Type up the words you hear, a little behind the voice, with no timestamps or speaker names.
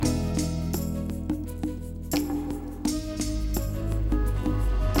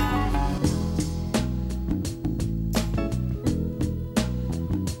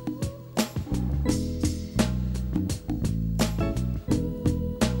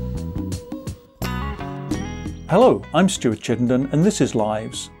Hello, I'm Stuart Chittenden and this is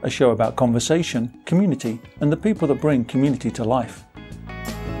Lives, a show about conversation, community and the people that bring community to life.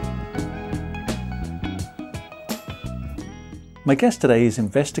 My guest today is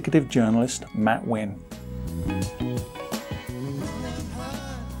investigative journalist Matt Winn.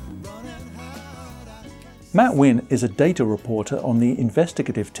 Matt Winn is a data reporter on the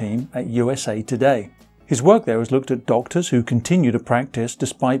investigative team at USA Today. His work there has looked at doctors who continue to practice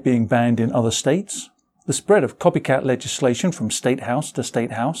despite being banned in other states, the spread of copycat legislation from state house to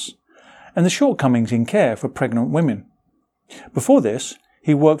state house, and the shortcomings in care for pregnant women. Before this,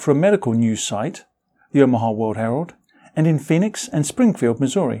 he worked for a medical news site, the Omaha World Herald, and in Phoenix and Springfield,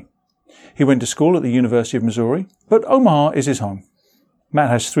 Missouri. He went to school at the University of Missouri, but Omaha is his home.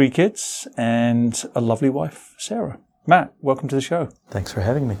 Matt has 3 kids and a lovely wife, Sarah. Matt, welcome to the show. Thanks for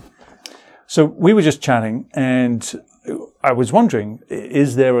having me. So we were just chatting and I was wondering,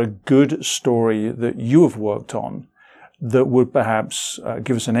 is there a good story that you have worked on that would perhaps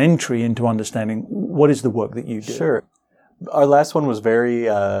give us an entry into understanding what is the work that you do? Sure. Our last one was very,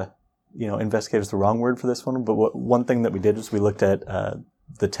 investigative is the wrong word for this one, but one thing that we did was we looked at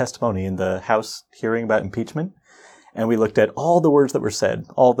the testimony in the House hearing about impeachment, and we looked at all the words that were said,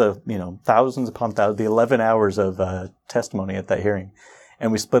 all the, thousands upon thousands, the 11 hours of testimony at that hearing.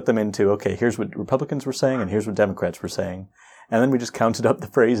 And we split them into, okay, here's what Republicans were saying and here's what Democrats were saying. And then we just counted up the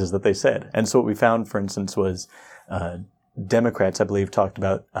phrases that they said. And so what we found, for instance, was Democrats, I believe, talked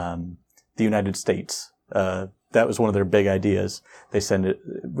about the United States. That was one of their big ideas. They said it,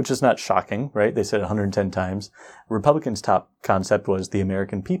 which is not shocking, right? They said it 110 times. Republicans' top concept was the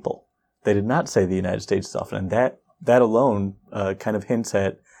American people. They did not say the United States as often. And that alone kind of hints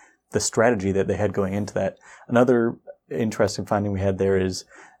at the strategy that they had going into that. Another interesting finding we had there is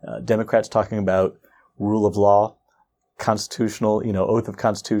Democrats talking about rule of law, constitutional, oath of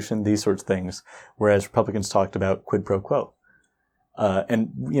constitution, these sorts of things, whereas Republicans talked about quid pro quo.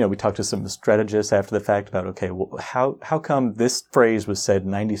 We talked to some strategists after the fact about, okay, well, how come this phrase was said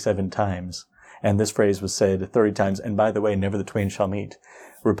 97 times and this phrase was said 30 times, and by the way, never the twain shall meet?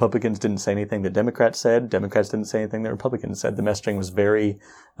 Republicans didn't say anything that Democrats said. Democrats didn't say anything that Republicans said. The messaging was very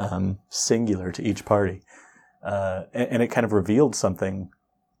singular to each party. And it kind of revealed something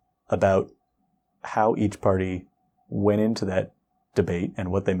about how each party went into that debate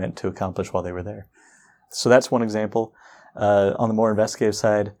and what they meant to accomplish while they were there. So that's one example. On the more investigative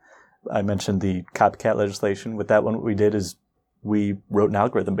side, I mentioned the copycat legislation. With that one, what we did is we wrote an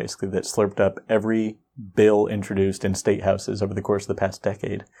algorithm basically that slurped up every bill introduced in state houses over the course of the past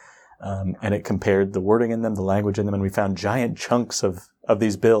decade. And it compared the wording in them, the language in them, and we found giant chunks of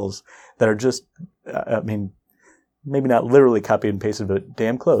these bills that are just, maybe not literally copied and pasted, but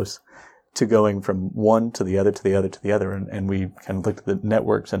damn close to going from one to the other, to the other, to the other. And we kind of looked at the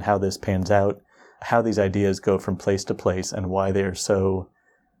networks and how this pans out, how these ideas go from place to place and why they are so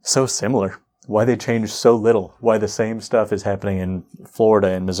similar, why they change so little, why the same stuff is happening in Florida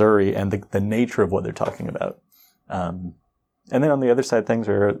and Missouri, and the nature of what they're talking about. And then on the other side, things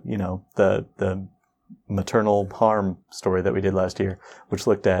are, the maternal harm story that we did last year, which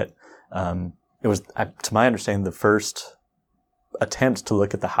looked at, it was, to my understanding, the first attempt to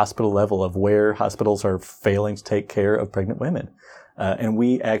look at the hospital level of where hospitals are failing to take care of pregnant women. And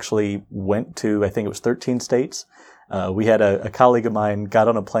we actually went to, I think it was 13 states. We had a colleague of mine got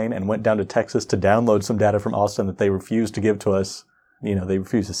on a plane and went down to Texas to download some data from Austin that they refused to give to us. They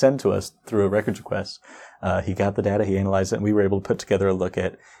refused to send to us through a records request. He got the data, he analyzed it, and we were able to put together a look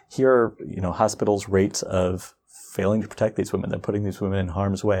at here are, hospitals' rates of failing to protect these women. They're putting these women in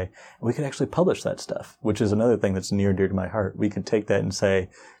harm's way. And we could actually publish that stuff, which is another thing that's near and dear to my heart. We could take that and say,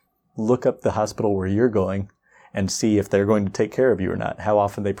 look up the hospital where you're going and see if they're going to take care of you or not. How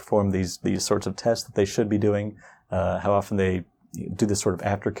often they perform these sorts of tests that they should be doing. How often they do this sort of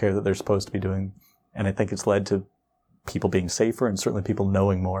aftercare that they're supposed to be doing. And I think it's led to people being safer and certainly people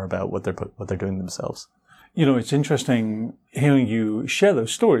knowing more about what they're doing themselves. It's interesting hearing you share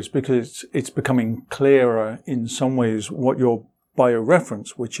those stories because it's becoming clearer in some ways what your bio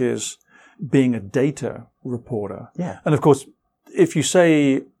reference, which is being a data reporter. Yeah. And of course, if you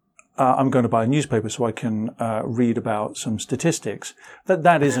say, I'm going to buy a newspaper so I can read about some statistics,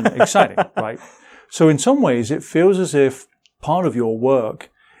 that isn't exciting, right? So in some ways, it feels as if part of your work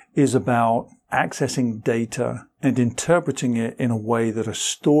is about accessing data and interpreting it in a way that a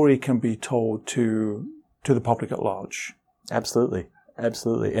story can be told to the public at large. Absolutely.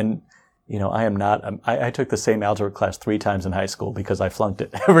 And, I took the same algebra class 3 times in high school because I flunked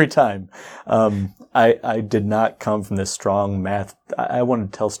it every time. I did not come from this strong math. I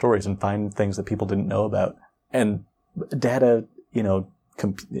wanted to tell stories and find things that people didn't know about. And data,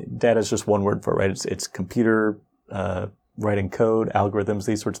 data is just one word for it, right? It's computer writing code, algorithms,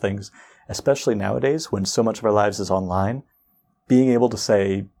 these sorts of things. Especially nowadays, when so much of our lives is online, being able to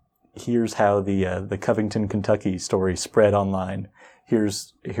say, here's how the Covington, Kentucky story spread online. Here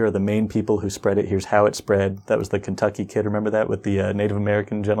are the main people who spread it. Here's how it spread. That was the Kentucky kid. Remember that with the Native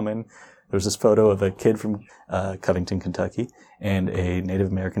American gentleman? There was this photo of a kid from Covington, Kentucky, and a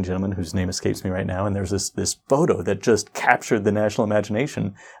Native American gentleman whose name escapes me right now. And there's this photo that just captured the national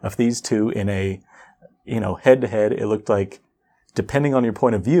imagination of these two in a, head to head. It looked like, depending on your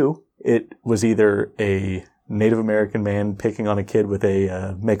point of view, it was either a Native American man picking on a kid with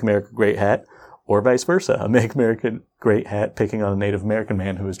a Make America Great hat, or vice versa, a Make America Great hat picking on a Native American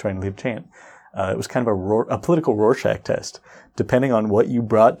man who was trying to leave a chant. It was kind of a political Rorschach test. Depending on what you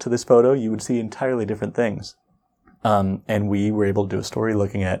brought to this photo, you would see entirely different things. And we were able to do a story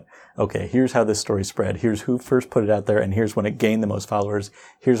looking at, okay, here's how this story spread. Here's who first put it out there, and here's when it gained the most followers.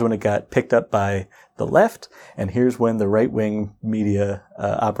 Here's when it got picked up by the left, and here's when the right-wing media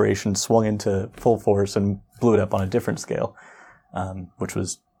operation swung into full force and blew it up on a different scale, which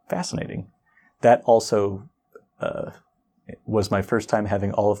was fascinating. That also was my first time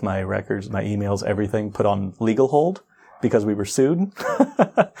having all of my records, my emails, everything put on legal hold because we were sued.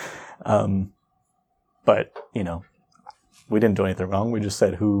 But, we didn't do anything wrong. We just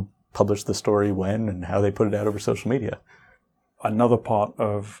said who published the story when and how they put it out over social media. Another part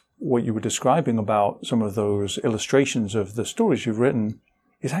of what you were describing about some of those illustrations of the stories you've written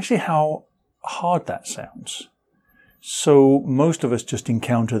is actually how hard that sounds. So most of us just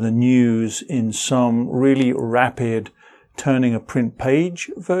encounter the news in some really rapid turning a print page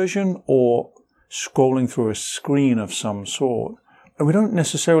version or scrolling through a screen of some sort. And we don't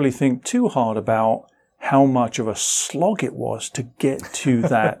necessarily think too hard about how much of a slog it was to get to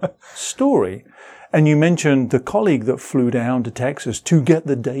that story. And you mentioned the colleague that flew down to Texas to get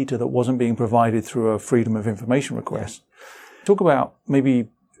the data that wasn't being provided through a Freedom of Information request. Talk about maybe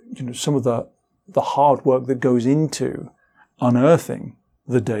some of the hard work that goes into unearthing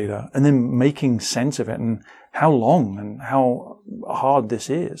the data and then making sense of it, and how long and how hard this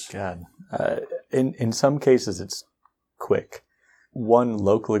is. God. In some cases, it's quick. One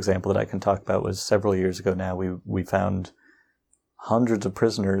local example that I can talk about was several years ago now. We found hundreds of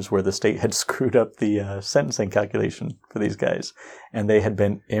prisoners where the state had screwed up the sentencing calculation for these guys, and they had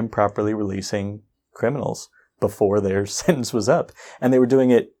been improperly releasing criminals before their sentence was up. And they were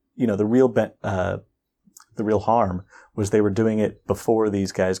doing it, the real harm was they were doing it before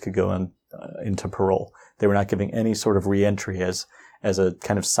these guys could go on into parole. They were not giving any sort of reentry as a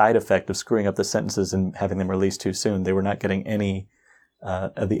kind of side effect of screwing up the sentences and having them released too soon. They were not getting any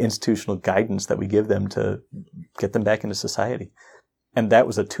of the institutional guidance that we give them to get them back into society. And that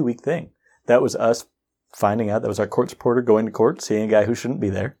was a 2-week thing. That was us finding out. That was our court reporter going to court, seeing a guy who shouldn't be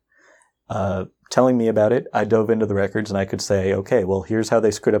there, telling me about it. I dove into the records and I could say, okay, well, here's how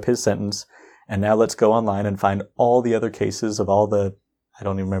they screwed up his sentence. And now let's go online and find all the other cases of all the, I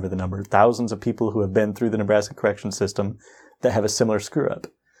don't even remember the number, thousands of people who have been through the Nebraska correction system that have a similar screw up.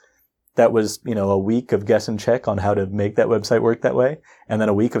 That was, a week of guess and check on how to make that website work that way. And then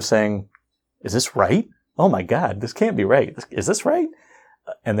a week of saying, is this right? Oh my God, this can't be right. Is this right?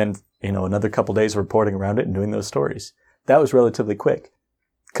 And then, another couple days of reporting around it and doing those stories. That was relatively quick.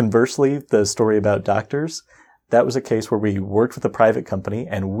 Conversely, the story about doctors, that was a case where we worked with a private company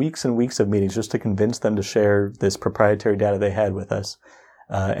and weeks of meetings just to convince them to share this proprietary data they had with us.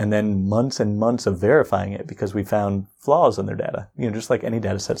 And then months and months of verifying it because we found flaws in their data. Just like any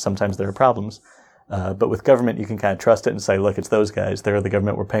data set, sometimes there are problems. But with government, you can kind of trust it and say, look, it's those guys. They're the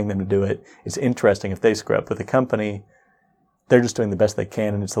government. We're paying them to do it. It's interesting if they screw up. With a company, they're just doing the best they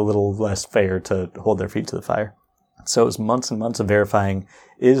can, and it's a little less fair to hold their feet to the fire. So it was months and months of verifying,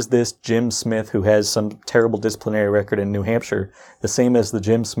 is this Jim Smith, who has some terrible disciplinary record in New Hampshire, the same as the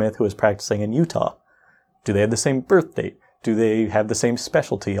Jim Smith who is practicing in Utah? Do they have the same birth date? Do they have the same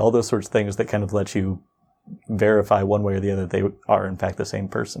specialty? All those sorts of things that kind of let you verify one way or the other they are, in fact, the same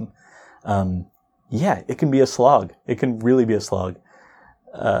person. Yeah, it can be a slog. It can really be a slog.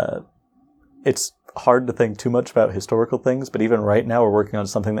 It's hard to think too much about historical things, but even right now we're working on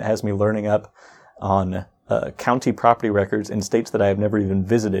something that has me learning up on county property records in states that I have never even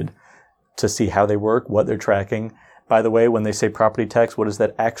visited to see how they work, what they're tracking. By the way, when they say property tax, what does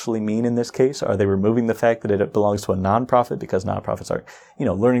that actually mean in this case? Are they removing the fact that it belongs to a nonprofit? Because nonprofits are,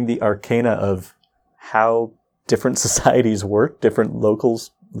 learning the arcana of how different societies work, different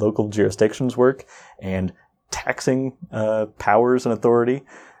local jurisdictions work, and taxing powers and authority,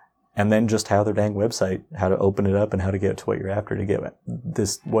 and then just how their dang website, how to open it up and how to get to what you're after to get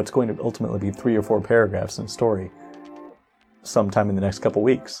this, what's going to ultimately be 3 or 4 paragraphs in a story. sometime in the next couple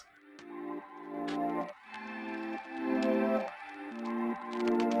weeks.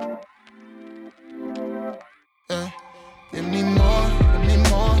 Give me more, give me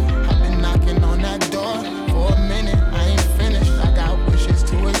more. I've been knocking on that door for a minute. I ain't finished. I got wishes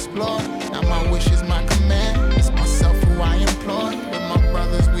to explore. Now my wish is my command. It's myself who I implore. With my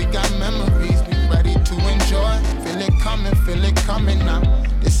brothers, we got memories. We ready to enjoy. Feel it coming now.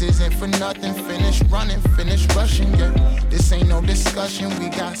 This isn't for nothing. Finish running, finish rushing. Yeah, this ain't no discussion. We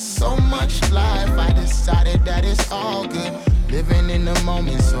got so much life. I decided that it's all good. Living in the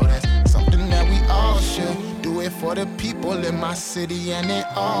moment, so that's something that we all should. Do it for the people in my city and in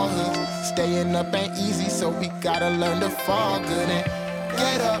all hoods. Staying up ain't easy, so we gotta learn to fall good and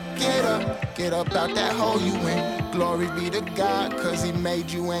get up out that hole you in. Glory be to God, cause he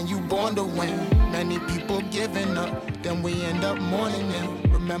made you and you born to win. Many people giving up, then we end up mourning them.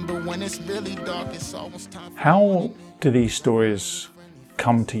 Remember when it's really dark, it's almost time for How do these stories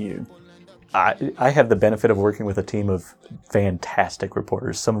come to you? I have the benefit of working with a team of fantastic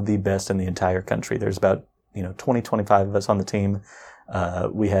reporters, some of the best in the entire country. There's about 20, 25 of us on the team.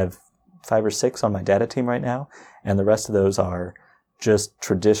 We have 5 or 6 on my data team right now, and the rest of those are just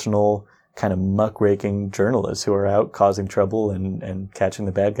traditional kind of muckraking journalists who are out causing trouble and catching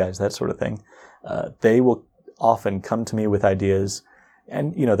the bad guys, that sort of thing. They will often come to me with ideas,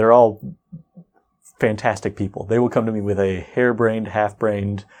 and they're all fantastic people. They will come to me with a harebrained,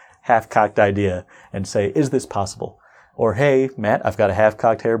 half-brained, half-cocked idea and say, is this possible? Or, hey, Matt, I've got a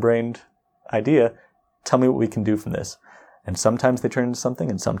half-cocked, harebrained idea. Tell me what we can do from this. And sometimes they turn into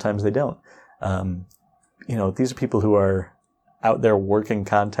something and sometimes they don't. These are people who are out there working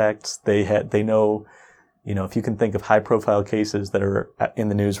contacts. They know, if you can think of high-profile cases that are in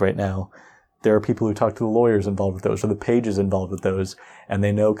the news right now, there are people who talk to the lawyers involved with those or the pages involved with those, and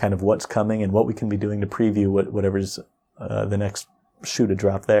they know kind of what's coming and what we can be doing to preview whatever's the next shoe to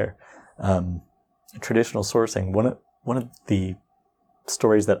drop there. Traditional sourcing. One of the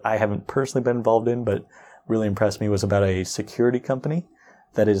stories that I haven't personally been involved in, but really impressed me, was about a security company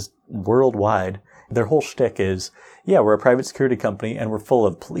that is worldwide. Their whole shtick is, we're a private security company and we're full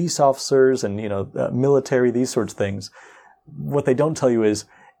of police officers and, military, these sorts of things. What they don't tell you is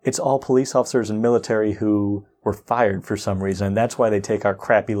it's all police officers and military who were fired for some reason, and that's why they take our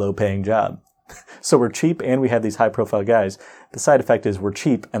crappy, low-paying job. So we're cheap and we have these high-profile guys. The side effect is we're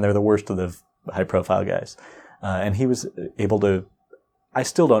cheap and they're the worst of the high-profile guys. And he was able to, I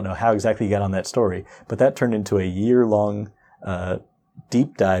still don't know how exactly he got on that story, but that turned into a year-long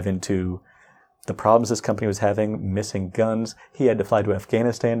deep dive into the problems this company was having, missing guns. He had to fly to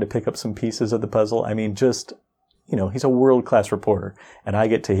Afghanistan to pick up some pieces of the puzzle. I mean, just, he's a world-class reporter, and I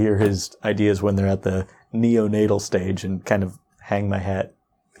get to hear his ideas when they're at the neonatal stage and kind of hang my hat,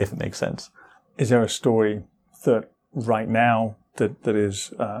 if it makes sense. Is there a story that right now that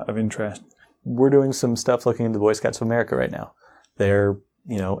is of interest? We're doing some stuff looking into the Boy Scouts of America right now. They're,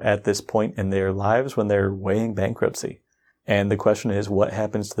 at this point in their lives when they're weighing bankruptcy. And the question is, what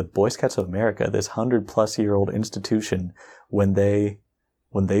happens to the Boy Scouts of America, this 100-plus-year-old institution, when they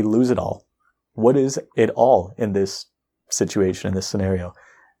lose it all? What is it all in this situation, in this scenario?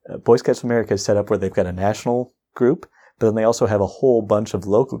 Boy Scouts of America is set up where they've got a national group, but then they also have a whole bunch of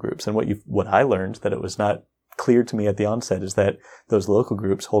local groups. And what I learned, that it was not clear to me at the onset, is that those local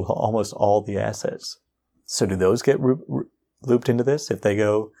groups hold almost all the assets. So do those get looped into this if they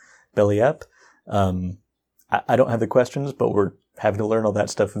go belly up? I don't have the questions, but we're having to learn all that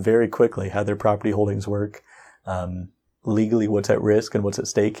stuff very quickly, how their property holdings work, legally what's at risk and what's at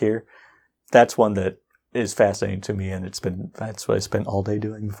stake here. That's one that is fascinating to me, and that's what I spent all day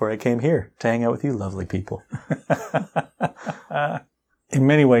doing before I came here to hang out with you lovely people. In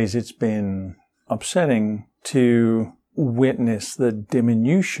many ways, it's been upsetting to witness the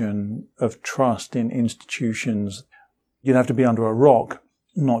diminution of trust in institutions. You'd have to be under a rock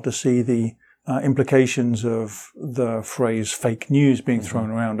not to see the implications of the phrase fake news being thrown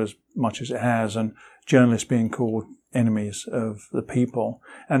around as much as it has, and journalists being called enemies of the people.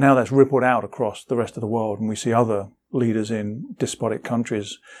 And now that's rippled out across the rest of the world, and we see other leaders in despotic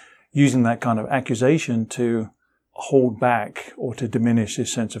countries using that kind of accusation to hold back or to diminish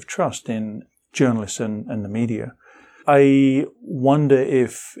this sense of trust in journalists and the media. I wonder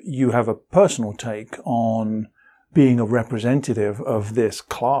if you have a personal take on being a representative of this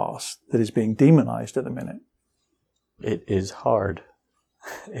class that is being demonized at the minute. It is hard.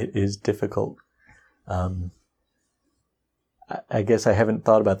 It is difficult. I guess I haven't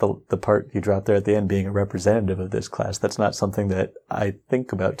thought about the part you dropped there at the end, being a representative of this class. That's not something that I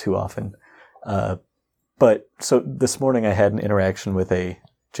think about too often. But so this morning I had an interaction with a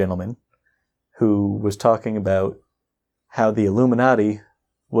gentleman who was talking about how the Illuminati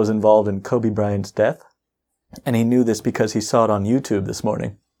was involved in Kobe Bryant's death. And he knew this because he saw it on YouTube this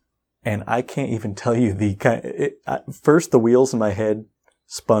morning. And I can't even tell you first the wheels in my head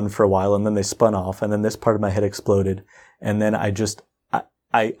spun for a while, and then they spun off, and then this part of my head exploded. And then I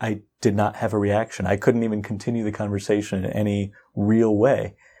did not have a reaction. I couldn't even continue the conversation in any real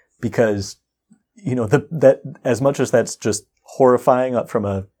way because, that as much as that's just horrifying up from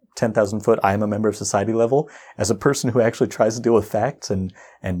a 10,000 foot, I am a member of society level, as a person who actually tries to deal with facts and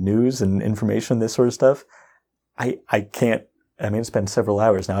news and information, this sort of stuff, I can't, it's been several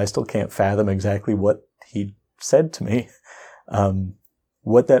hours now. I still can't fathom exactly what he said to me.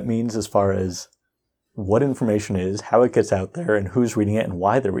 What that means as far as what information is, how it gets out there, and who's reading it and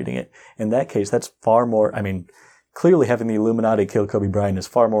why they're reading it. In that case, that's far more, clearly having the Illuminati kill Kobe Bryant is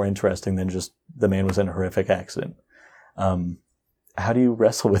far more interesting than just the man was in a horrific accident. How do you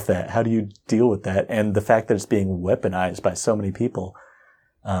wrestle with that? How do you deal with that? And the fact that it's being weaponized by so many people,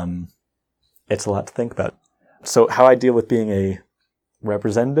 it's a lot to think about. So how I deal with being a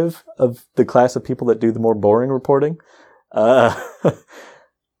representative of the class of people that do the more boring reporting, I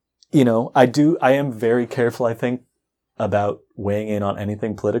am very careful, I think, about weighing in on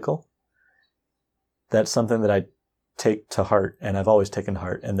anything political. That's something that I take to heart, and I've always taken to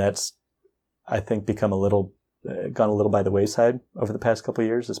heart, and that's, I think, gone a little by the wayside over the past couple of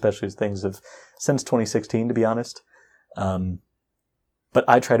years, especially as things have, since 2016, to be honest. But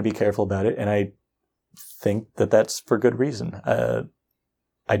I try to be careful about it, and I think that that's for good reason.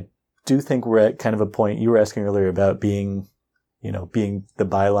 I do think we're at kind of a point, you were asking earlier about being the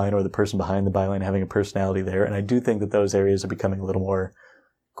byline or the person behind the byline, having a personality there. And I do think that those areas are becoming a little more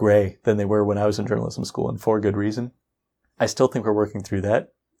gray than they were when I was in journalism school, and for good reason. I still think we're working through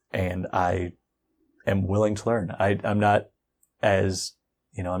that, and I am willing to learn. I'm not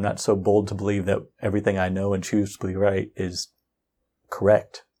I'm not so bold to believe that everything I know and choose to be right is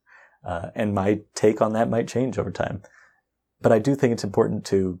correct. And my take on that might change over time. But I do think it's important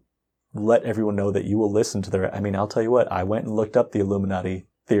to let everyone know that you will listen to their, I'll tell you what, I went and looked up the Illuminati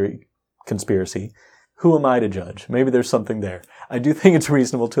theory conspiracy. Who am I to judge? Maybe there's something there. I do think it's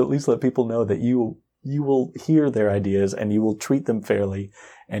reasonable to at least let people know that you will hear their ideas and you will treat them fairly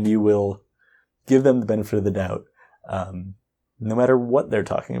and you will give them the benefit of the doubt, no matter what they're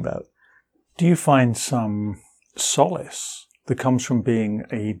talking about. Do you find some solace that comes from being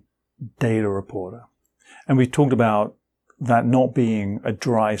a data reporter? And we talked about that not being a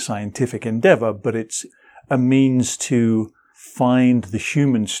dry scientific endeavor, but it's a means to find the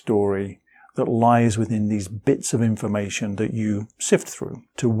human story that lies within these bits of information that you sift through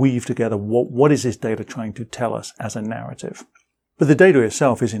to weave together what is this data trying to tell us as a narrative. But the data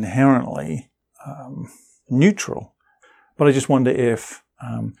itself is inherently neutral. But I just wonder if,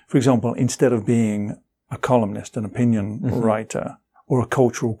 for example, instead of being a columnist, an opinion writer, or a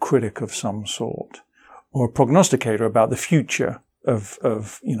cultural critic of some sort, or a prognosticator about the future of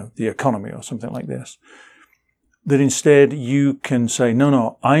the economy or something like this, that instead you can say,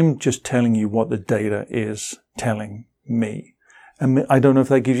 no, I'm just telling you what the data is telling me. And I don't know if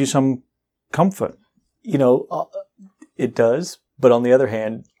that gives you some comfort. It does. But on the other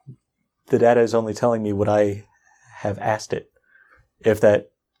hand, the data is only telling me what I have asked it, if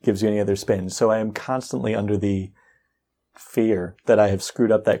that gives you any other spin. So I am constantly under the fear that I have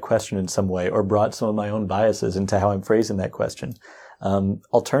screwed up that question in some way or brought some of my own biases into how I'm phrasing that question.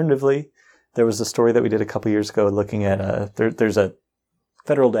 Alternatively, there was a story that we did a couple years ago looking at there's a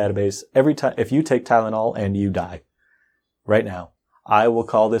federal database. Every time, if you take Tylenol and you die right now, I will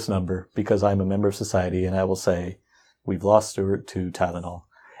call this number because I'm a member of society, and I will say, we've lost Stuart to Tylenol.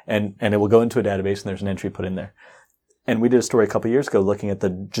 And it will go into a database, and there's an entry put in there. And we did a story a couple of years ago looking at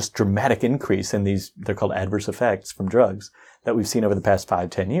the just dramatic increase in these, they're called adverse effects from drugs, that we've seen over the past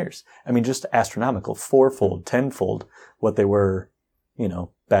 5-10 years. Just astronomical, 4-fold, 10-fold what they were,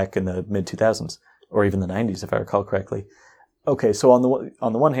 back in the mid-2000s, or even the 90s, if I recall correctly. Okay, so on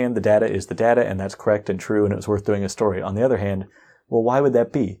the one hand, the data is the data, and that's correct and true, and it was worth doing a story. On the other hand, well, why would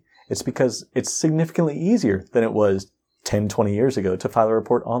that be? It's because it's significantly easier than it was 10, 20 years ago to file a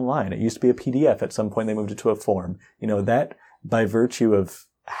report online. It used to be a PDF. At some point, they moved it to a form. That by virtue of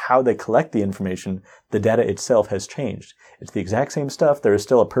how they collect the information, the data itself has changed. It's the exact same stuff. There is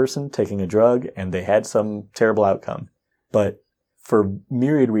still a person taking a drug, and they had some terrible outcome. But for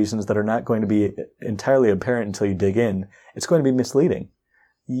myriad reasons that are not going to be entirely apparent until you dig in, it's going to be misleading.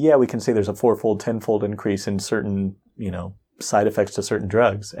 Yeah, we can say there's a 4-fold, 10-fold increase in certain, side effects to certain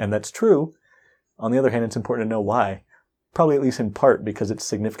drugs, and that's true. On the other hand, it's important to know why. Probably at least in part because it's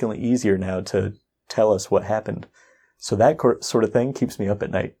significantly easier now to tell us what happened. So that sort of thing keeps me up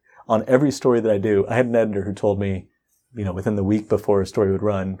at night. On every story that I do, I had an editor who told me, within the week before a story would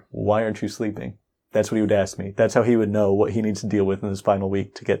run, why aren't you sleeping? That's what he would ask me. That's how he would know what he needs to deal with in this final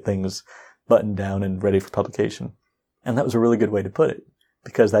week to get things buttoned down and ready for publication. And that was a really good way to put it,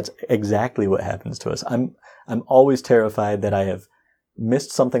 because that's exactly what happens to us. I'm always terrified that I have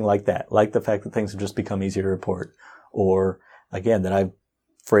missed something like that, like the fact that things have just become easier to report, or again, that I've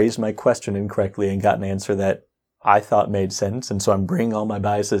phrased my question incorrectly and got an answer that I thought made sense. And so I'm bringing all my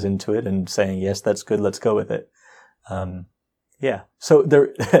biases into it and saying, yes, that's good. Let's go with it. Yeah. So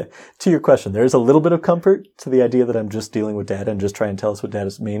there, to your question, there is a little bit of comfort to the idea that I'm just dealing with data and just trying to tell us what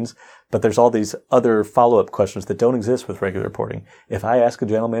data means. But there's all these other follow-up questions that don't exist with regular reporting. If I ask a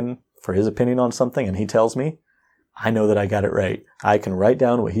gentleman for his opinion on something and he tells me, I know that I got it right. I can write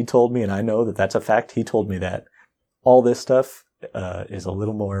down what he told me and I know that that's a fact. He told me that. All this stuff is a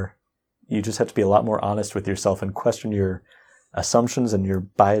little more, you just have to be a lot more honest with yourself and question your assumptions and your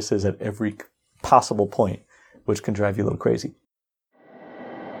biases at every possible point, which can drive you a little crazy.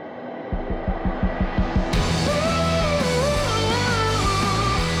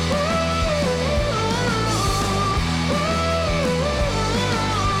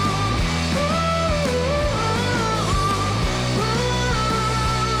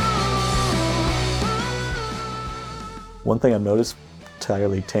 One thing I've noticed,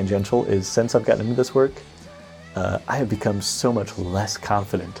 entirely tangential, is since I've gotten into this work, I have become so much less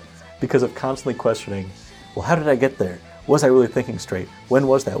confident because of constantly questioning, well, how did I get there? Was I really thinking straight? When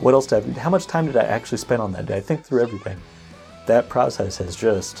was that? What else did I do? How much time did I actually spend on that? Did I think through everything? That process has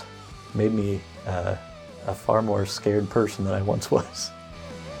just made me a far more scared person than I once was.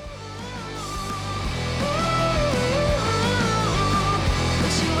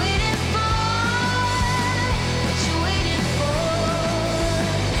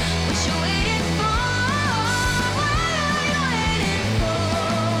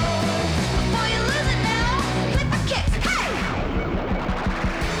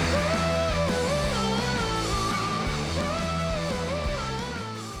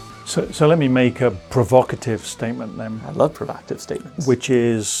 So let me make a provocative statement then. I love provocative statements. Which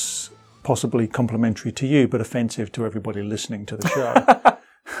is possibly complimentary to you, but offensive to everybody listening to the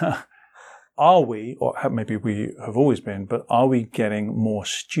show. Are we, or maybe we have always been, but are we getting more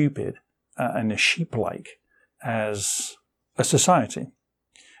stupid and sheep-like as a society,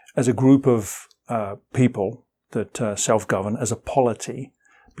 as a group of people that self-govern, as a polity,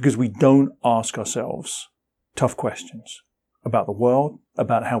 because we don't ask ourselves tough questions about the world,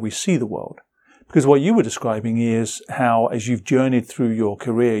 about how we see the world. Because what you were describing is how, as you've journeyed through your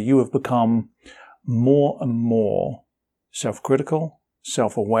career, you have become more and more self-critical,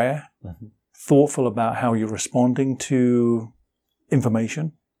 self-aware, thoughtful about how you're responding to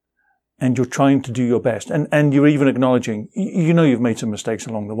information, and you're trying to do your best. And you're even acknowledging, you've made some mistakes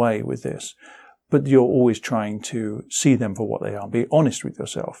along the way with this, but you're always trying to see them for what they are, be honest with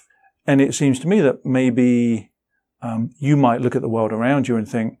yourself. And it seems to me that maybe you might look at the world around you and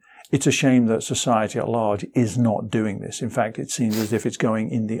think, it's a shame that society at large is not doing this. In fact, it seems as if it's going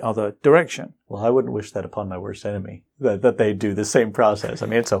in the other direction. Well, I wouldn't wish that upon my worst enemy, that they do the same process. I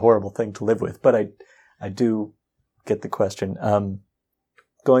mean, it's a horrible thing to live with, but I do get the question.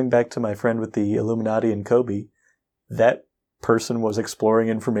 Going back to my friend with the Illuminati and Kobe, that person was exploring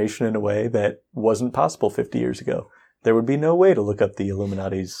information in a way that wasn't possible 50 years ago. There would be no way to look up the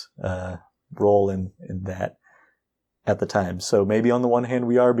Illuminati's role in that at the time. So maybe on the one hand,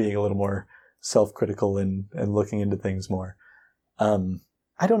 we are being a little more self-critical and looking into things more.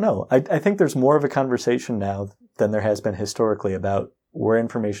 I don't know. I think there's more of a conversation now than there has been historically about where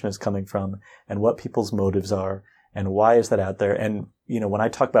information is coming from and what people's motives are and why is that out there. And, when I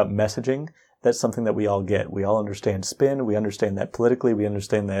talk about messaging, that's something that we all get. We all understand spin. We understand that politically. We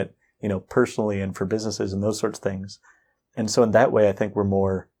understand that, personally and for businesses and those sorts of things. And so in that way, I think we're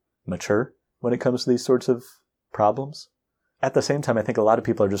more mature when it comes to these sorts of problems. At the same time, I think a lot of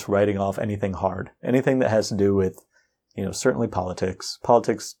people are just writing off anything hard, anything that has to do with, certainly politics.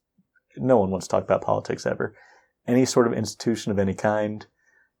 Politics, no one wants to talk about politics ever. Any sort of institution of any kind,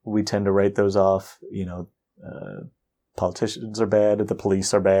 we tend to write those off. Politicians are bad, the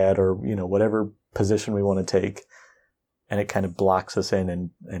police are bad, or, whatever position we want to take. And it kind of blocks us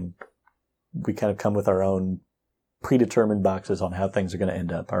in and we kind of come with our own predetermined boxes on how things are going to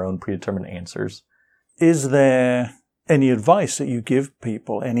end up, our own predetermined answers. Is there any advice that you give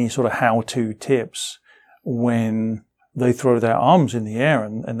people, any sort of how-to tips when they throw their arms in the air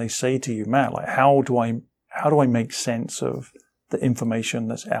and they say to you, Matt, like, how do I make sense of the information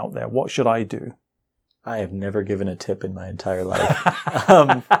that's out there? What should I do? I have never given a tip in my entire life.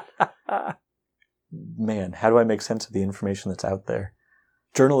 Man, how do I make sense of the information that's out there?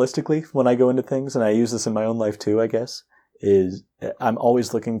 journalistically, when I go into things, and I use this in my own life too, I guess, is I'm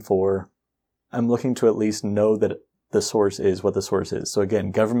always looking to at least know that the source is what the source is. So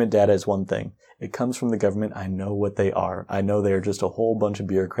again, government data is one thing. It comes from the government. I know what they are. I know they're just a whole bunch of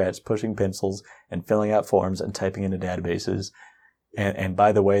bureaucrats pushing pencils and filling out forms and typing into databases. And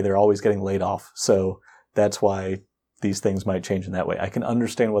by the way, they're always getting laid off. So that's why these things might change in that way. I can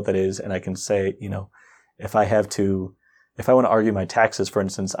understand what that is, and I can say, if I want to argue my taxes, for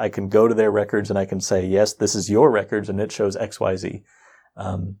instance, I can go to their records and I can say, yes, this is your records and it shows XYZ.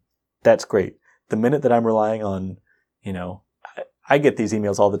 That's great. The minute that I'm relying on, I get these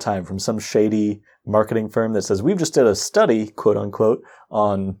emails all the time from some shady marketing firm that says, we've just did a study, quote unquote,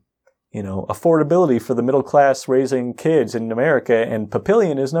 on, affordability for the middle class raising kids in America, and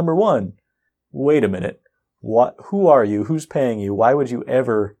Papillion is number one. Wait a minute. Who are you? Who's paying you? Why would you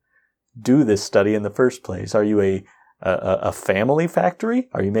ever do this study in the first place? Are you a family factory?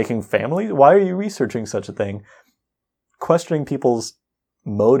 Are you making families? Why are you researching such a thing? Questioning people's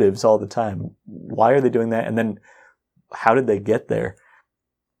motives all the time. Why are they doing that? And then how did they get there?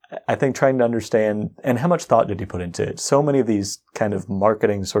 I think trying to understand, and how much thought did you put into it? So many of these kind of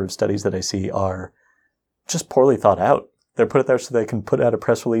marketing sort of studies that I see are just poorly thought out. They're put out there so they can put out a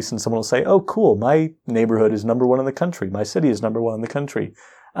press release and someone will say, oh, cool, my neighborhood is number one in the country. My city is number one in the country.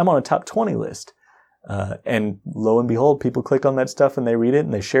 I'm on a top 20 list. And lo and behold, people click on that stuff and they read it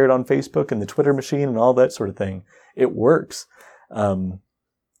and they share it on Facebook and the Twitter machine and all that sort of thing. It works. And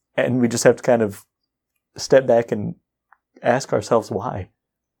we just have to kind of step back and ask ourselves why.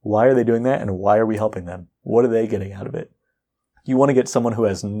 Why are they doing that, and why are we helping them? What are they getting out of it? You want to get someone who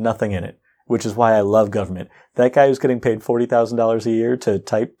has nothing in it, which is why I love government. That guy who's getting paid $40,000 a year to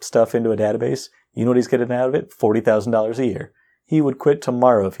type stuff into a database, you know what he's getting out of it? $40,000 a year. He would quit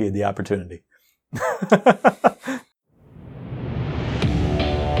tomorrow if he had the opportunity.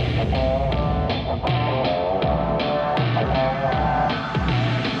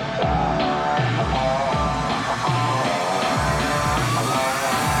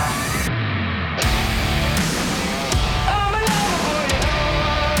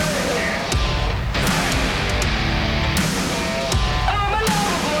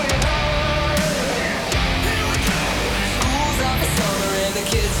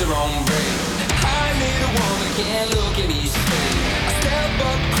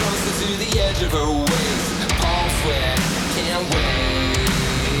 Of her waist, palm sweat, can't wait.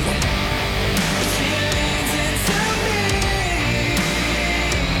 She leans into me,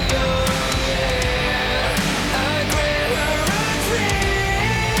 oh yeah. I grant her a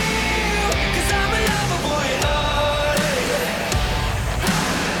dream, 'cause I'm a lover boy at heart.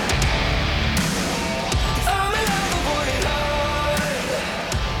 I'm a lover boy at heart.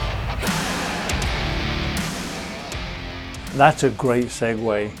 That's a great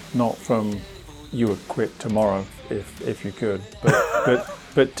segue, not from you would quit tomorrow if you could,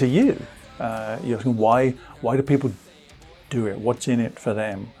 but to you, you're asking why do people do it? What's in it for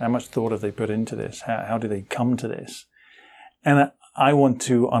them? How much thought have they put into this? How do they come to this? And I want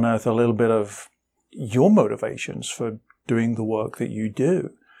to unearth a little bit of your motivations for doing the work that you do.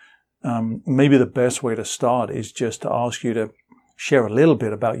 Maybe the best way to start is just to ask you to share a little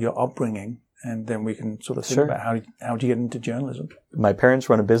bit about your upbringing, and then we can sort of think about how do you get into journalism. My parents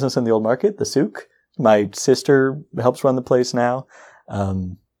run a business in the old market, the Souk. My sister helps run the place now.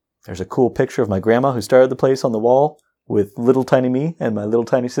 There's a cool picture of my grandma who started the place on the wall with little tiny me and my little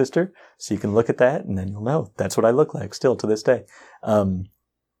tiny sister. So you can look at that and then you'll know that's what I look like still to this day.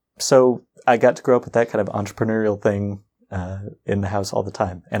 So I got to grow up with that kind of entrepreneurial thing in the house all the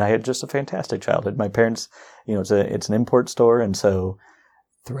time. And I had just a fantastic childhood. My parents, it's an import store. And so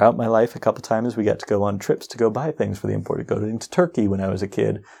throughout my life, a couple times we got to go on trips to go buy things for the import. Go into Turkey when I was a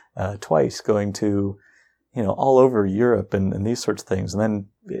kid, twice, going to, all over Europe and these sorts of things. And then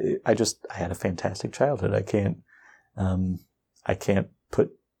I had a fantastic childhood. I can't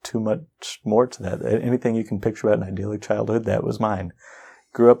put too much more to that. Anything you can picture about an idyllic childhood, that was mine.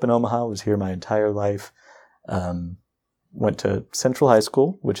 Grew up in Omaha, was here my entire life. Went to Central High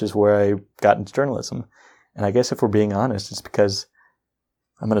School, which is where I got into journalism. And I guess if we're being honest, it's because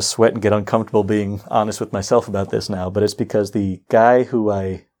I'm going to sweat and get uncomfortable being honest with myself about this now, but it's because the guy who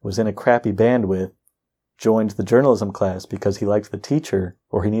I was in a crappy band with joined the journalism class because he liked the teacher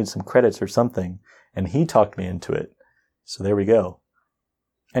or he needed some credits or something, and he talked me into it. So there we go.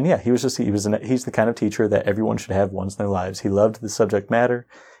 And yeah, he's the kind of teacher that everyone should have once in their lives. He loved the subject matter.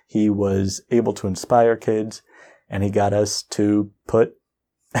 He was able to inspire kids, and he got us to put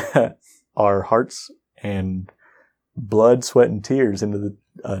our hearts and blood, sweat, and tears into the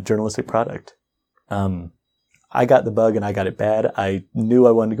journalistic product. I got the bug and I got it bad. I knew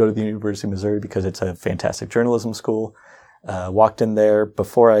I wanted to go to the University of Missouri because it's a fantastic journalism school. Walked in there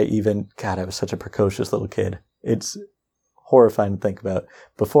before I even, God, I was such a precocious little kid. It's horrifying to think about.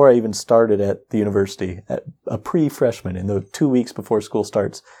 Before I even started at the university, at a pre-freshman, in the 2 weeks before school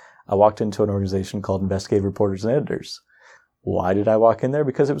starts, I walked into an organization called Investigative Reporters and Editors. Why did I walk in there?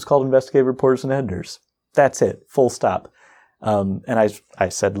 Because it was called Investigative Reporters and Editors. That's it. Full stop. And I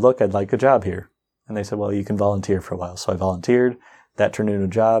said, look, I'd like a job here. And they said, well, you can volunteer for a while. So I volunteered. That turned into a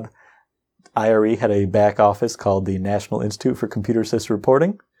job. IRE had a back office called the National Institute for Computer Assisted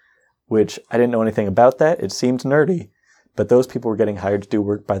Reporting, which I didn't know anything about that. It seemed nerdy. But those people were getting hired to do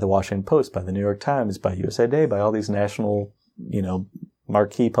work by the Washington Post, by the New York Times, by USA Today, by all these national,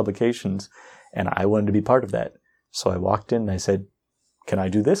 marquee publications. And I wanted to be part of that. So I walked in and I said, can I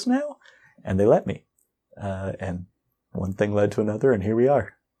do this now? And they let me. And one thing led to another, and here we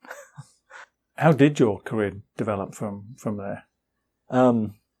are. How did your career develop from there?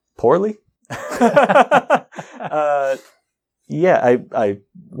 Poorly. I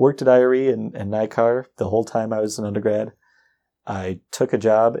worked at IRE and NICAR the whole time I was an undergrad. I took a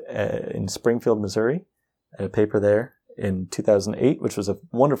job in Springfield, Missouri, at a paper there in 2008, which was a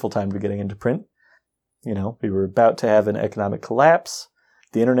wonderful time to be getting into print. We were about to have an economic collapse.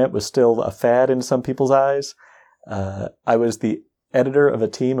 The internet was still a fad in some people's eyes. I was the editor of a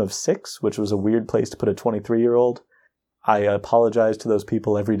team of 6, which was a weird place to put a 23-year-old. I apologize to those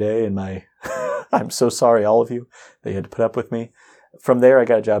people every day in my, I'm so sorry, all of you, that you had to put up with me. From there, I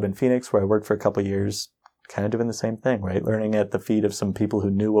got a job in Phoenix where I worked for a couple of years, kind of doing the same thing, right? Learning at the feet of some people who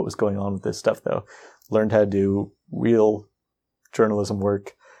knew what was going on with this stuff, though. Learned how to do real journalism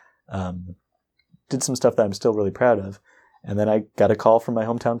work. Did some stuff that I'm still really proud of. And then I got a call from my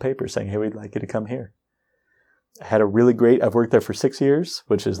hometown paper saying, hey, we'd like you to come here. I had a really great, I've worked there for 6 years,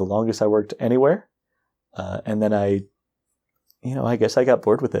 which is the longest I worked anywhere. And then I guess I got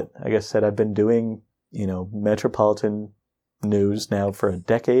bored with it. Like I said, I've been doing, metropolitan news now for a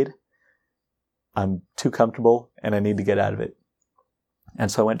decade. I'm too comfortable and I need to get out of it.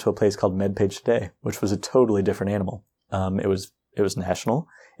 And so I went to a place called MedPage Today, which was a totally different animal. It was national.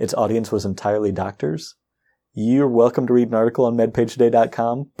 Its audience was entirely doctors. You're welcome to read an article on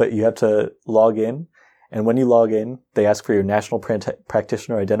medpagetoday.com, but you have to log in. And when you log in, they ask for your national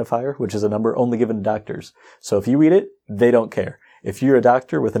practitioner identifier, which is a number only given to doctors. So if you read it, they don't care. If you're a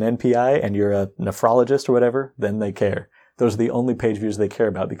doctor with an NPI and you're a nephrologist or whatever, then they care. Those are the only page views they care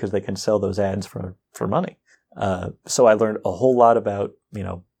about because they can sell those ads for money. So I learned a whole lot about,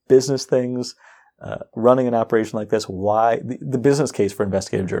 business things, running an operation like this, why the business case for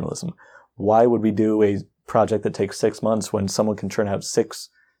investigative journalism. Why would we do a project that takes 6 months when someone can churn out 6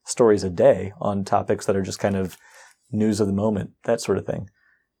 stories a day on topics that are just kind of news of the moment, that sort of thing?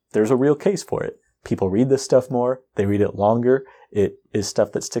 There's a real case for it. People read this stuff more. They read it longer. It is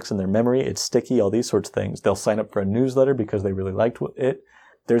stuff that sticks in their memory. It's sticky, all these sorts of things. They'll sign up for a newsletter because they really liked it.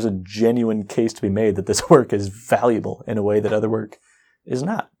 There's a genuine case to be made that this work is valuable in a way that other work is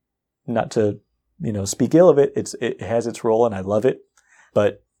not. Not to, speak ill of it. It has its role and I love it.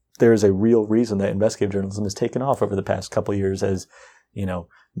 But there is a real reason that investigative journalism has taken off over the past couple of years as,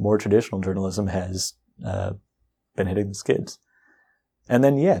 more traditional journalism has been hitting the skids. And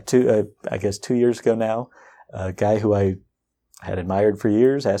then, 2 years ago now, a guy who I had admired for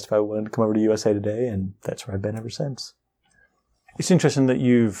years asked if I wanted to come over to USA Today, and that's where I've been ever since. It's interesting that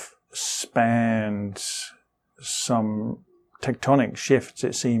you've spanned some tectonic shifts,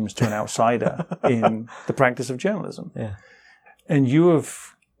 it seems, to an outsider in the practice of journalism. Yeah. And you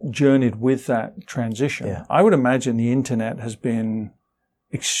have journeyed with that transition. Yeah. I would imagine the internet has been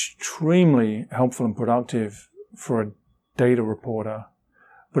extremely helpful and productive for a data reporter,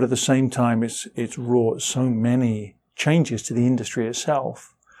 but at the same time, it's wrought so many changes to the industry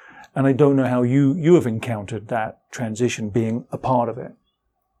itself. And I don't know how you have encountered that transition, being a part of it.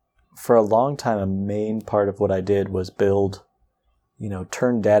 For a long time, a main part of what I did was build,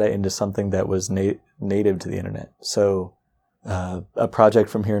 turn data into something that was native to the internet. So a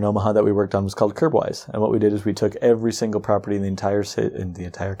project from here in Omaha that we worked on was called Curbwise. And what we did is we took every single property in the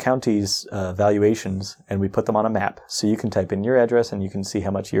entire county's valuations, and we put them on a map. So you can type in your address and you can see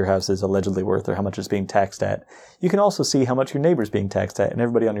how much your house is allegedly worth or how much it's being taxed at. You can also see how much your neighbor's being taxed at and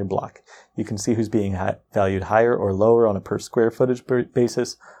everybody on your block. You can see who's being valued higher or lower on a per square footage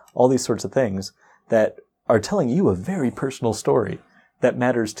basis. All these sorts of things that are telling you a very personal story that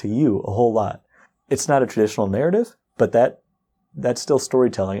matters to you a whole lot. It's not a traditional narrative, but that's still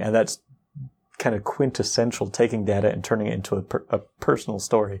storytelling, and that's kind of quintessential, taking data and turning it into a personal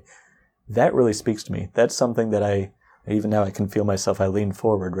story. That really speaks to me. That's something that I Even now I can feel myself, I lean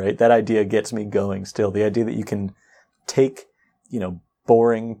forward, right? That idea gets me going still. The idea that you can take,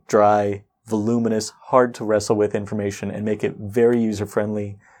 boring, dry, voluminous, hard to wrestle with information and make it very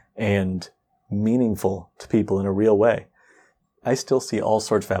user-friendly and meaningful to people in a real way. I still see all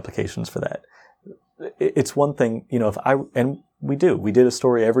sorts of applications for that. It's one thing, we did a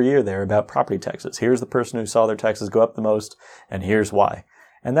story every year there about property taxes. Here's the person who saw their taxes go up the most, and here's why.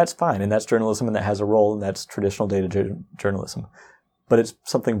 And that's fine, and that's journalism, and that has a role, and that's traditional data journalism. But it's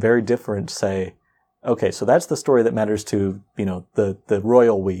something very different to say, okay, so that's the story that matters to, the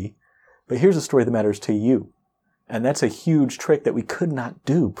royal we, but here's a story that matters to you. And that's a huge trick that we could not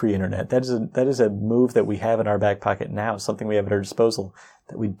do pre-internet. That is a move that we have in our back pocket now, something we have at our disposal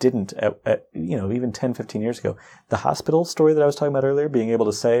that we didn't even 10, 15 years ago. The hospital story that I was talking about earlier, being able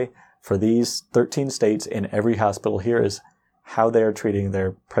to say for these 13 states in every hospital, here is how they are treating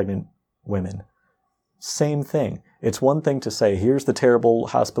their pregnant women. Same thing. It's one thing to say, here's the terrible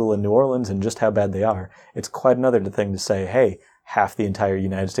hospital in New Orleans and just how bad they are. It's quite another thing to say, hey, half the entire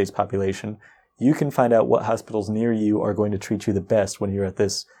United States population, you can find out what hospitals near you are going to treat you the best when you're at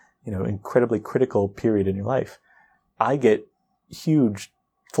this, incredibly critical period in your life. I get huge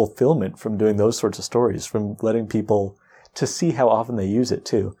fulfillment from doing those sorts of stories, from letting people to see how often they use it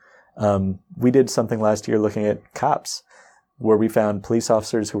too. We did something last year looking at cops, where we found police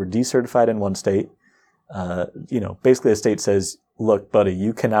officers who were decertified in one state. Basically a state says, look, buddy,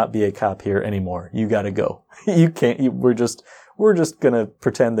 you cannot be a cop here anymore. You got to go. You can't. We're just going to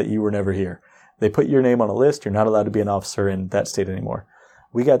pretend that you were never here. They put your name on a list. You're not allowed to be an officer in that state anymore.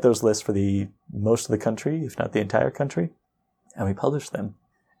 We got those lists for the most of the country, if not the entire country, and we published them.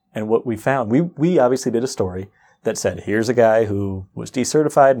 And what we found, we obviously did a story that said, here's a guy who was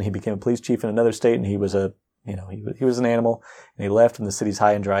decertified and he became a police chief in another state, and he was he was an animal, and he left and the city's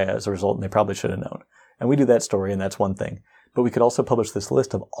high and dry as a result, and they probably should have known. And we do that story, and that's one thing. But we could also publish this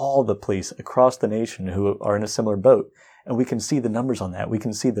list of all the police across the nation who are in a similar boat. And we can see the numbers on that. We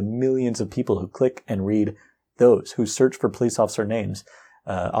can see the millions of people who click and read those, who search for police officer names,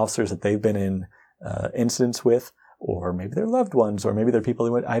 officers that they've been in incidents with, or maybe their loved ones, or maybe they're people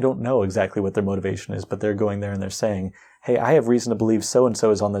who I don't know exactly what their motivation is, but they're going there and they're saying, hey, I have reason to believe so-and-so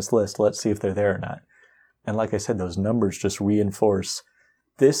is on this list. Let's see if they're there or not. And like I said, those numbers just reinforce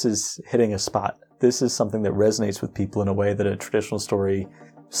this is hitting a spot. This is something that resonates with people in a way that a traditional story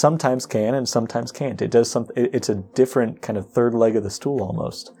sometimes can and sometimes can't. It does something. It's a different kind of third leg of the stool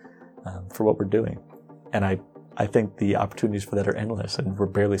almost for what we're doing. And I think the opportunities for that are endless, and we're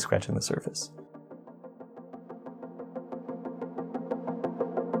barely scratching the surface.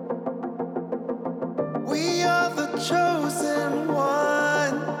 We are the chosen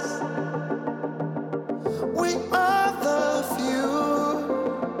ones. We are the few.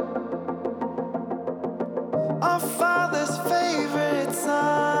 Our Father's favorite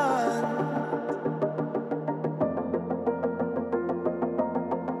son.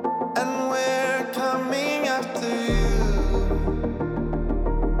 And we're coming after you.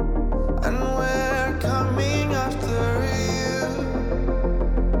 And we're coming after you.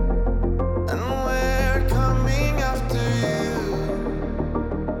 And we're coming after you.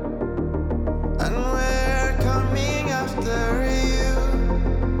 And we're coming after you.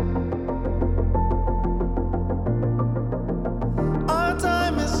 Our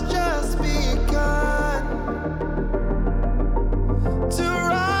time has just begun to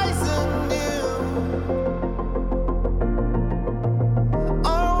rise anew.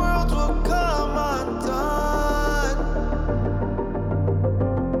 Our world will come undone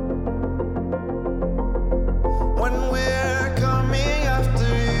when we're coming after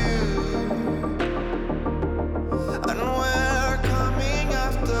you. And we're coming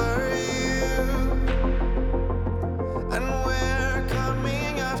after you. And we're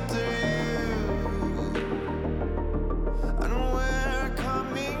coming after you. And we're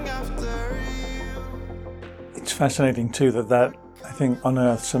coming after you. It's fascinating too that I think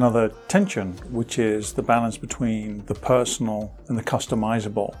unearths another tension, which is the balance between the personal and the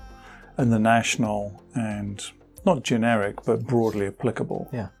customizable, and the national and not generic but broadly applicable.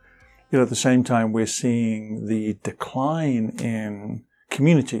 Yeah. At the same time, we're seeing the decline in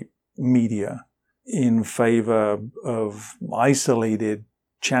community media in favor of isolated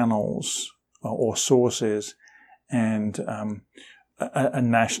channels or sources and a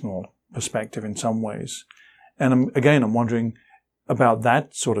national perspective in some ways. And I'm wondering about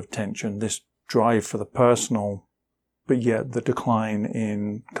that sort of tension, this drive for the personal, but yet the decline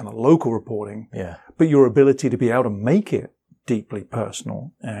in kind of local reporting, Yeah. but your ability to be able to make it deeply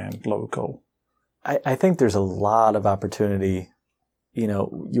personal and local. I think there's a lot of opportunity. You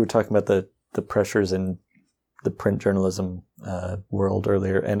were talking about the pressures in the print journalism world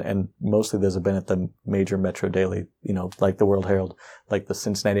earlier, and mostly those have been at the major metro daily, like the World Herald, like the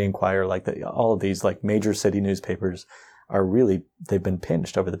Cincinnati Enquirer, like all of these like major city newspapers are really, they've been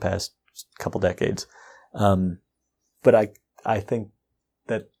pinched over the past couple decades. But I think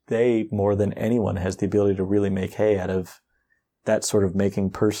that they, more than anyone, has the ability to really make hay out of that sort of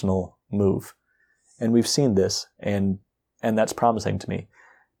making personal move. And we've seen this, and that's promising to me.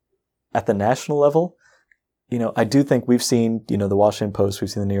 At the national level, I do think we've seen, the Washington Post, we've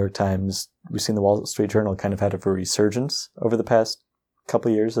seen the New York Times, we've seen the Wall Street Journal kind of had a resurgence over the past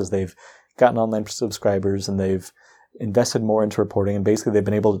couple of years as they've gotten online subscribers and they've invested more into reporting. And basically they've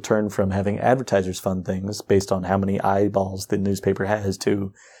been able to turn from having advertisers fund things based on how many eyeballs the newspaper has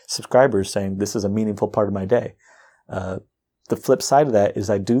to subscribers saying, this is a meaningful part of my day. The flip side of that is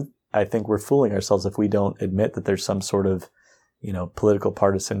I think we're fooling ourselves if we don't admit that there's some sort of, political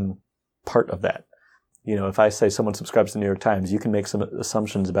partisan part of that. If I say someone subscribes to the New York Times, you can make some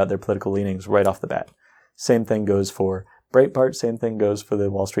assumptions about their political leanings right off the bat. Same thing goes for Breitbart. Same thing goes for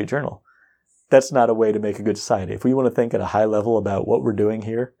the Wall Street Journal. That's not a way to make a good society. If we want to think at a high level about what we're doing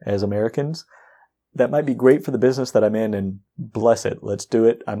here as Americans, that might be great for the business that I'm in, and bless it. Let's do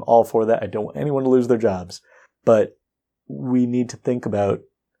it. I'm all for that. I don't want anyone to lose their jobs. But we need to think about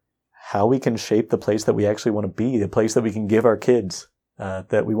how we can shape the place that we actually want to be, the place that we can give our kids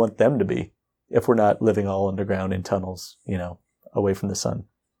that we want them to be, if we're not living all underground in tunnels, away from the sun.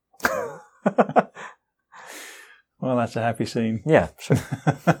 Well, that's a happy scene. Yeah, sure.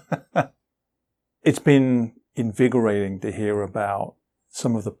 It's been invigorating to hear about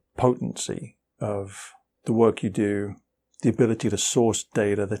some of the potency of the work you do, the ability to source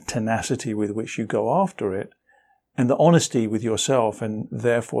data, the tenacity with which you go after it, and the honesty with yourself, and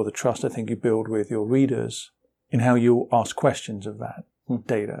therefore the trust I think you build with your readers in how you ask questions of that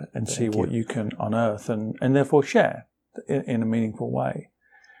data and see what you can unearth and therefore share in a meaningful way.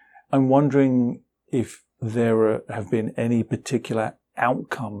 I'm wondering if there have been any particular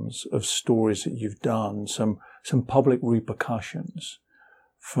outcomes of stories that you've done, some public repercussions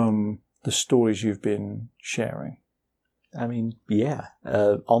from the stories you've been sharing. I mean, yeah.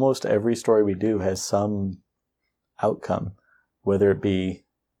 Almost every story we do has some outcome, whether it be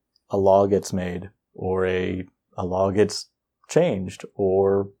a law gets made or a law gets changed,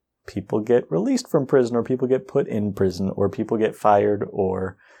 or people get released from prison, or people get put in prison, or people get fired,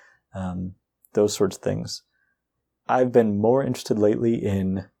 or those sorts of things. I've been more interested lately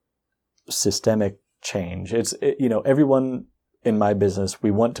in systemic change. Everyone in my business,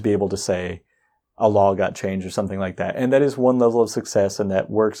 we want to be able to say a law got changed or something like that. And that is one level of success, and that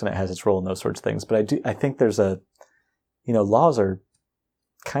works, and it has its role in those sorts of things. But I think there's laws are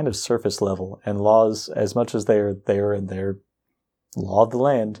kind of surface level, and laws, as much as they're there and they're law of the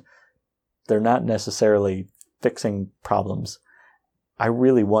land, they're not necessarily fixing problems. I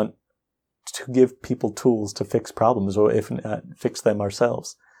really want to give people tools to fix problems, or if not, fix them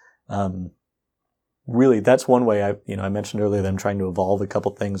ourselves. Really, that's one way I mentioned earlier that I'm trying to evolve a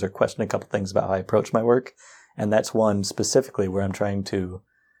couple things or question a couple things about how I approach my work. And that's one specifically where I'm trying to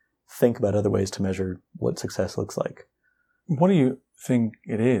think about other ways to measure what success looks like. What do you think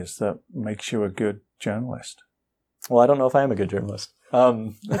it is that makes you a good journalist? Well, I don't know if I am a good journalist.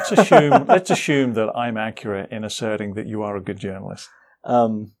 Let's assume that I'm accurate in asserting that you are a good journalist.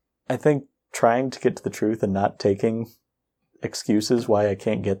 I think trying to get to the truth and not taking excuses why I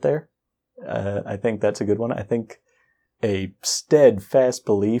can't get there. I think that's a good one. I think a steadfast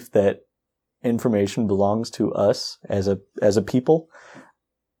belief that information belongs to us as a people.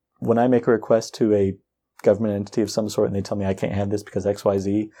 When I make a request to a government entity of some sort and they tell me I can't have this because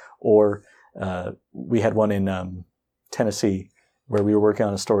XYZ, or we had one in Tennessee where we were working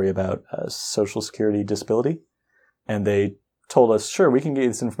on a story about Social Security disability, and they told us, sure, we can get you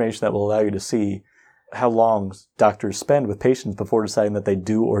this information that will allow you to see how long doctors spend with patients before deciding that they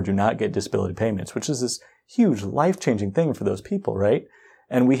do or do not get disability payments, which is this huge life-changing thing for those people, right?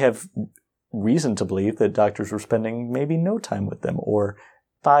 And we have reason to believe that doctors were spending maybe no time with them, or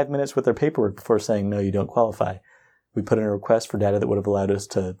 5 minutes with their paperwork before saying, no, you don't qualify. We put in a request for data that would have allowed us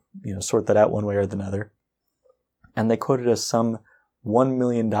to, sort that out one way or another. And they quoted us some $1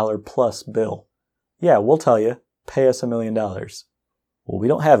 million plus bill. Yeah, we'll tell you, pay us $1 million. Well, we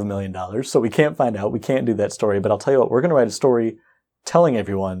don't have $1 million, so we can't find out. We can't do that story. But I'll tell you what, we're going to write a story telling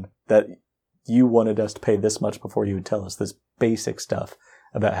everyone that you wanted us to pay this much before you would tell us this basic stuff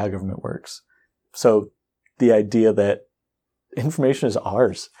about how government works. So the idea that information is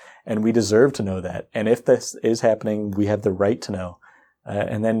ours and we deserve to know that. And if this is happening, we have the right to know.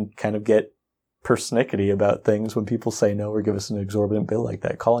 And then kind of get persnickety about things when people say no or give us an exorbitant bill like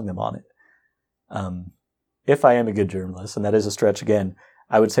that, calling them on it. if I am a good journalist, and that is a stretch again,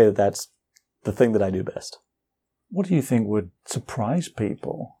 I would say that that's the thing that I do best. What do you think would surprise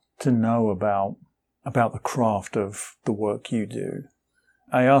people to know about the craft of the work you do?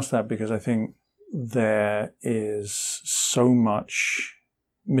 I ask that because I think there is so much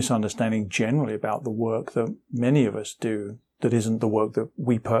misunderstanding generally about the work that many of us do that isn't the work that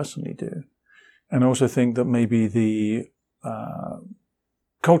we personally do. And I also think that maybe the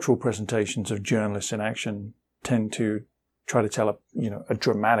cultural presentations of journalists in action tend to try to tell a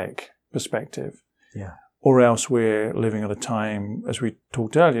dramatic perspective. Yeah. Or else we're living at a time, as we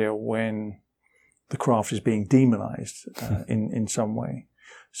talked earlier, when the craft is being demonized in some way.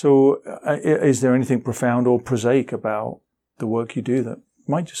 So is there anything profound or prosaic about the work you do that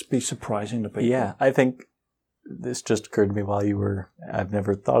might just be surprising to people? Yeah, I think this just occurred to me while you were, I've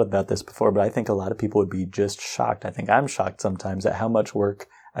never thought about this before, but I think a lot of people would be just shocked. I think I'm shocked sometimes at how much work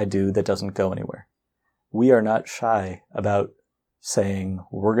I do that doesn't go anywhere. We are not shy about saying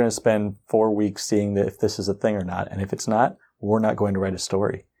we're going to spend 4 weeks seeing if this is a thing or not. And if it's not, we're not going to write a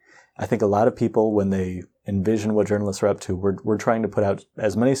story. I think a lot of people, when they envision what journalists are up to, we're trying to put out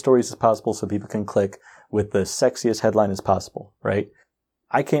as many stories as possible so people can click with the sexiest headline as possible, right?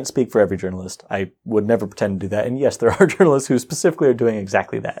 I can't speak for every journalist. I would never pretend to do that. And yes, there are journalists who specifically are doing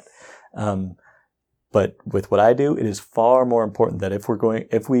exactly that. But with what I do, it is far more important that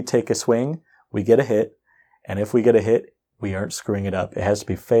if we take a swing, we get a hit. And if we get a hit, we aren't screwing it up. It has to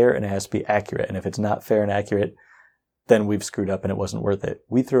be fair and it has to be accurate. And if it's not fair and accurate, then we've screwed up and it wasn't worth it.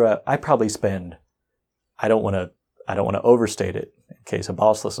 I probably spend, I don't want to overstate it in case a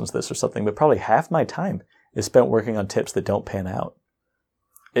boss listens to this or something, but probably half my time is spent working on tips that don't pan out.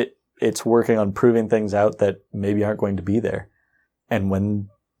 It's working on proving things out that maybe aren't going to be there. And when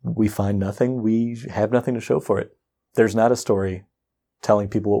we find nothing, we have nothing to show for it. There's not a story telling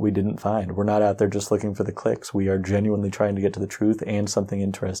people what we didn't find. We're not out there just looking for the clicks. We are genuinely trying to get to the truth and something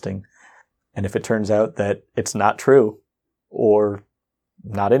interesting. And if it turns out that it's not true or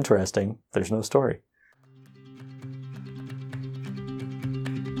not interesting, there's no story.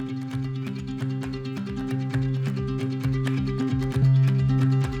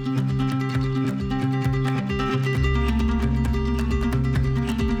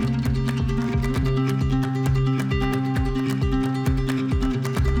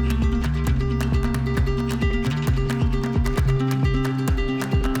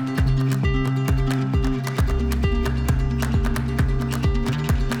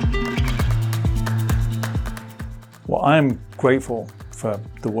 Well, I'm grateful for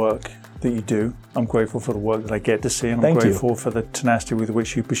the work that you do. I'm grateful for the work that I get to see, and I'm grateful for the tenacity with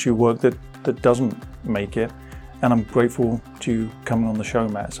which you pursue work that doesn't make it. And I'm grateful to you coming on the show,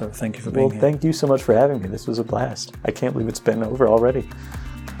 Matt. So thank you for being here. Well, thank you so much for having me. This was a blast. I can't believe it's been over already.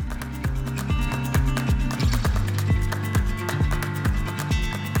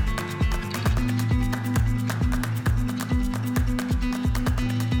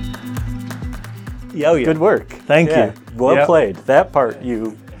 Oh, yeah. Good work. Thank you. Well played. That part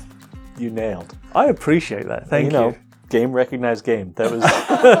you nailed. I appreciate that. Thank you. Game recognized game. That was.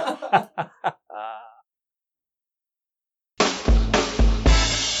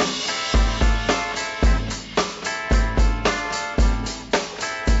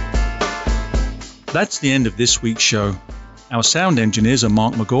 That's the end of this week's show. Our sound engineers are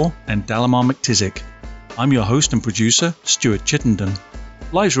Mark McGaw and Dalamar McTizick. I'm your host and producer, Stuart Chittenden.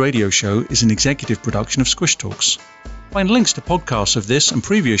 Live's radio show is an executive production of Squish Talks. Find links to podcasts of this and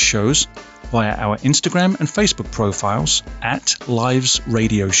previous shows via our Instagram and Facebook profiles at Live's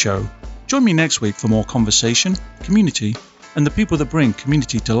Radio Show. Join me next week for more conversation, community, and the people that bring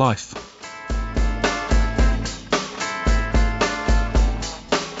community to life.